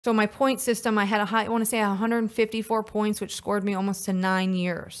So my point system, I had I want to say 154 points, which scored me almost to 9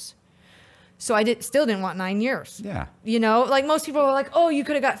 years. So I still didn't want 9 years. Yeah. You know, like most people are like, oh, you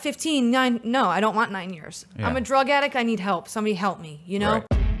could have got 15, 9. No, I don't want 9 years. Yeah. I'm a drug addict. I need help. Somebody help me, you know? Right.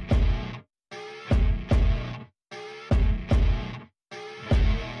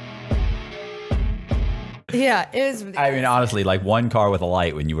 Yeah, it was. I mean, honestly, like one car with a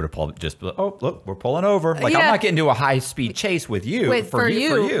light when you would have pulled, just, oh, look, we're pulling over. Like, I'm not getting into a high-speed chase with you. For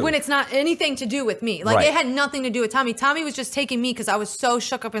you. When it's not anything to do with me. Like, Right. It had nothing to do with Tommy. Tommy was just taking me because I was so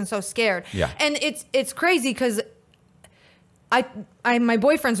shook up and so scared. Yeah. And it's crazy because my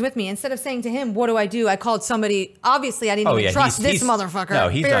boyfriend's with me. Instead of saying to him, what do? I called somebody. Obviously, I didn't even trust this motherfucker. No,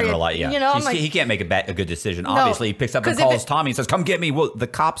 he's done a lot. Yeah. You know, he can't make a good decision. Obviously, he picks up and calls Tommy and says, come get me. Well, the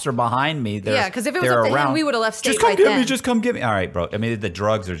cops are behind me. Yeah, because if it was up to him, we would have left state right then. Just come get me. All right, bro. I mean, the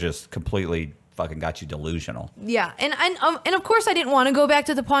drugs are just completely fucking got you delusional. Yeah. And of course, I didn't want to go back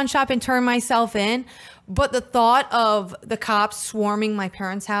to the pawn shop and turn myself in. But the thought of the cops swarming my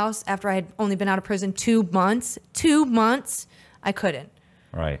parents' house after I had only been out of prison 2 months, I couldn't.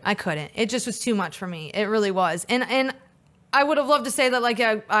 Right. I couldn't. It just was too much for me. It really was. And I would have loved to say that like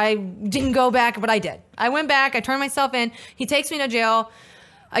I didn't go back, but I did. I went back. I turned myself in. He takes me to jail.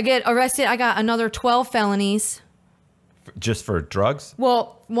 I get arrested. I got another 12 felonies. Just for drugs?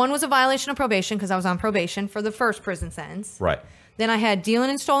 Well, one was a violation of probation because I was on probation for the first prison sentence. Right. Then I had dealing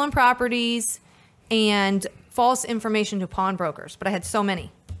in stolen properties and false information to pawnbrokers. But I had so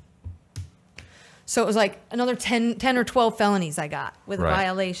many. So it was like another 10 or 12 felonies I got with a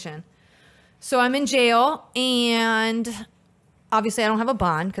violation. So I'm in jail, and obviously I don't have a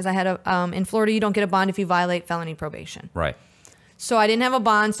bond because I had in Florida, you don't get a bond if you violate felony probation. Right. So I didn't have a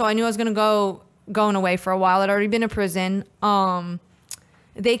bond, so I knew I was going to going away for a while. I'd already been in prison.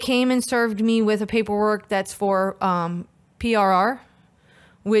 They came and served me with a paperwork that's for PRR,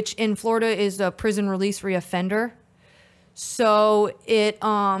 which in Florida is a prison release reoffender. So it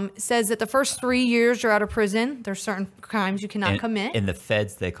says that the first 3 years you're out of prison. There's certain crimes you cannot commit. In the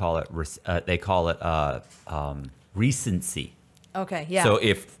feds, they call it recency. Okay, yeah. So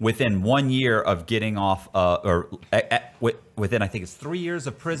if within 1 year of getting off, within I think it's 3 years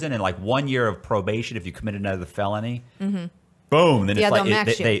of prison and like 1 year of probation, if you commit another felony, boom, then it's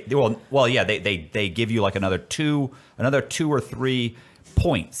like they give you like another two or three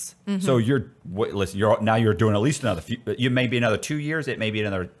points. So you're doing at least another you may be another 2 years, it may be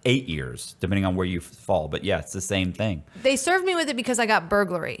another 8 years depending on where you fall, but yeah, it's the same thing. They served me with it because I got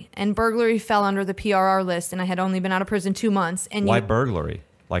burglary, and burglary fell under the PRR list, and I had only been out of prison 2 months. And why burglary?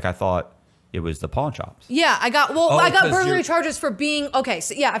 Like I thought it was the pawn shops. Yeah, I got burglary charges for being so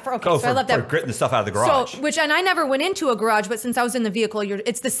I left that gritting the stuff out of the garage. So and I never went into a garage, but since I was in the vehicle,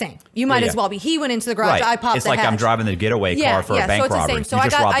 it's the same. You might as well be. He went into the garage. I popped. It's like I'm driving the getaway car for a bank robbery. So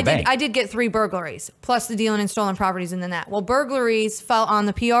I did get 3 burglaries plus the dealing in stolen properties, and then that. Well, burglaries fell on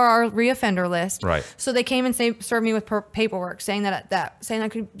the PRR reoffender list. Right. So they came and served me with paperwork saying saying I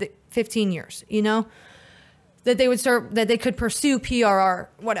could 15 years. You know, that they could pursue PRR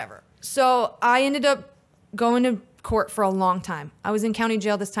whatever. So I ended up going to court for a long time. I was in county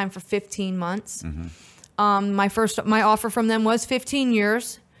jail this time for 15 months. My offer from them was 15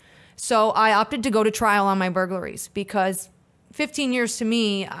 years. So I opted to go to trial on my burglaries because 15 years to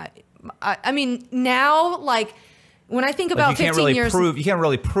me, I mean, now, like, when I think about 15 years... You can't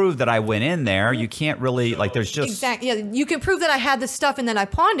really prove that I went in there. You can't really, like, there's just... Exactly. Yeah, you can prove that I had the stuff and then I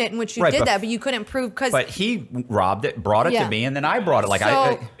pawned it, in which you did that, but you couldn't prove because... But he robbed it, brought it to me, and then I brought it. Like,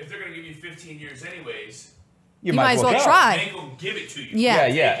 if they're going to give you 15 years anyways... You might as well try. They ain't going to give it to you.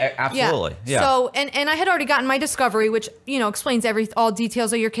 Yeah, absolutely. Yeah. So, and I had already gotten my discovery, which, explains all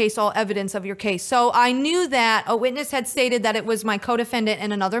details of your case, all evidence of your case. So I knew that a witness had stated that it was my co-defendant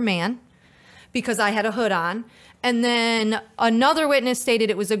and another man because I had a hood on. And then another witness stated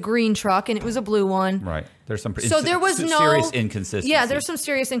it was a green truck and it was a blue one. Right. There's some serious inconsistencies. Yeah, there's some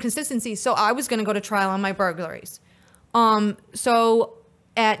serious inconsistencies. So I was going to go to trial on my burglaries. So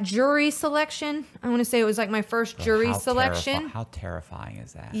at jury selection, I want to say it was like my first jury selection. How terrifying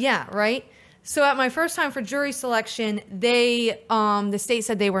is that? Yeah, right? So at my first time for jury selection, the state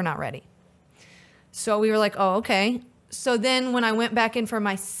said they were not ready. So we were like, oh, okay. So then when I went back in for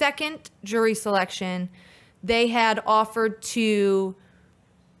my second jury selection, they had offered to,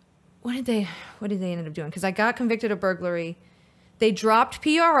 what did they end up doing? Because I got convicted of burglary. They dropped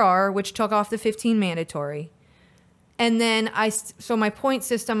PRR, which took off the 15 mandatory. And then so my point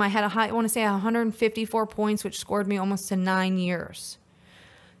system, I had I want to say 154 points, which scored me almost to 9 years.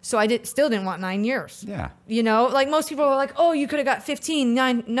 So I still didn't want 9 years. Yeah. You know, like most people are like, oh, you could have got 15,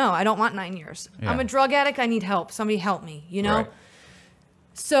 9. No, I don't want 9 years. Yeah. I'm a drug addict. I need help. Somebody help me, you know? Right.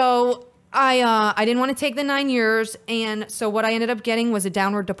 So I didn't want to take the 9 years. And so what I ended up getting was a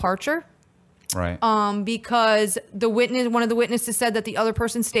downward departure. Right. Because one of the witnesses said that the other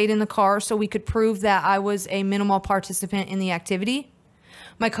person stayed in the car so we could prove that I was a minimal participant in the activity.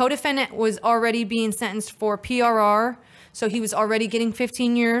 My co-defendant was already being sentenced for PRR, so he was already getting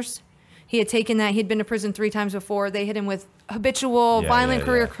 15 years. He had taken that. He'd been to prison 3 times before. They hit him with habitual, violent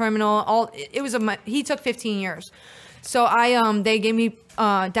career criminal. He took 15 years. So they gave me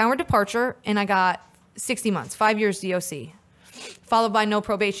downward departure, and I got 60 months, 5 years DOC, followed by no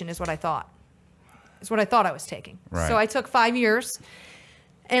probation is what I thought. Is what I thought I was taking. Right. So I took 5 years,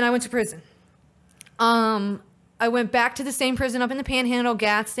 and I went to prison. I went back to the same prison up in the Panhandle,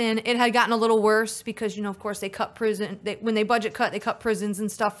 Gadsden. It had gotten a little worse because, of course, they cut prison. When they budget cut, they cut prisons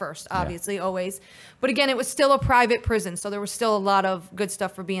and stuff first, obviously, always. But again, it was still a private prison, so there was still a lot of good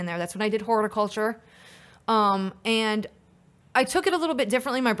stuff for being there. That's when I did horticulture. And I took it a little bit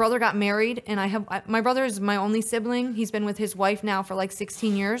differently. My brother got married, and my brother is my only sibling. He's been with his wife now for like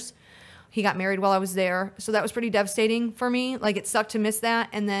 16 years. He got married while I was there. So that was pretty devastating for me. Like, it sucked to miss that.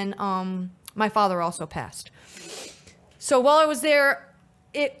 And then my father also passed. So while I was there,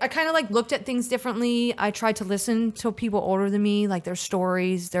 I kind of like looked at things differently. I tried to listen to people older than me, like their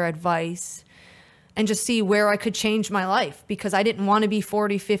stories, their advice, and just see where I could change my life, because I didn't want to be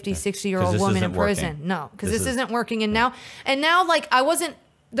 40, 50, 60-year-old woman in prison. No, because this isn't working. And now like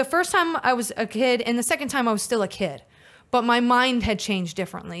the first time I was a kid, and the second time I was still a kid. But my mind had changed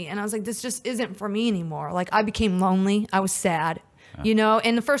differently. And I was like, this just isn't for me anymore. Like, I became lonely. I was sad,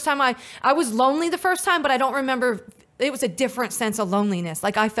 And the first time I was lonely the first time, but I don't remember. It was a different sense of loneliness.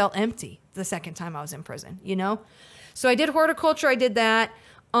 Like, I felt empty the second time I was in prison, So I did horticulture. I did that.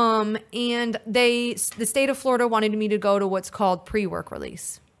 And the state of Florida wanted me to go to what's called pre-work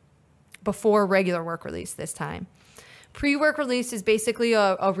release before regular work release this time. Pre-work release is basically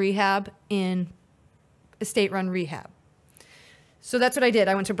a rehab in a state-run rehab. So that's what I did.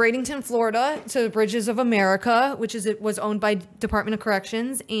 I went to Bradenton, Florida, to Bridges of America, it was owned by Department of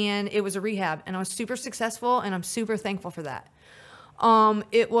Corrections, and it was a rehab. And I was super successful, and I'm super thankful for that.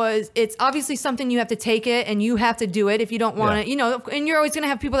 It's obviously something you have to take it, and you have to do it if you don't want to, and you're always going to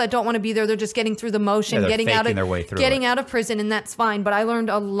have people that don't want to be there. They're just getting through the motion, getting out of prison, and that's fine. But I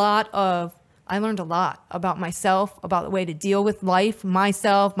learned a lot about myself, about the way to deal with life,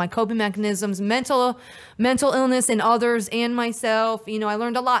 myself, my coping mechanisms, mental illness in others and myself. I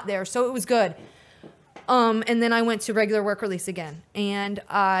learned a lot there. So it was good. And then I went to regular work release again, and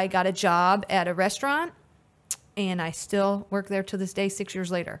I got a job at a restaurant, and I still work there to this day, 6 years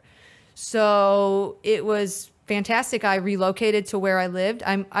later. So it was fantastic. I relocated to where I lived.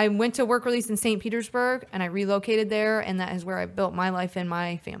 I went to work release in St. Petersburg, and I relocated there, and that is where I built my life and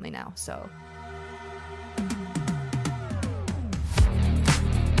my family now. So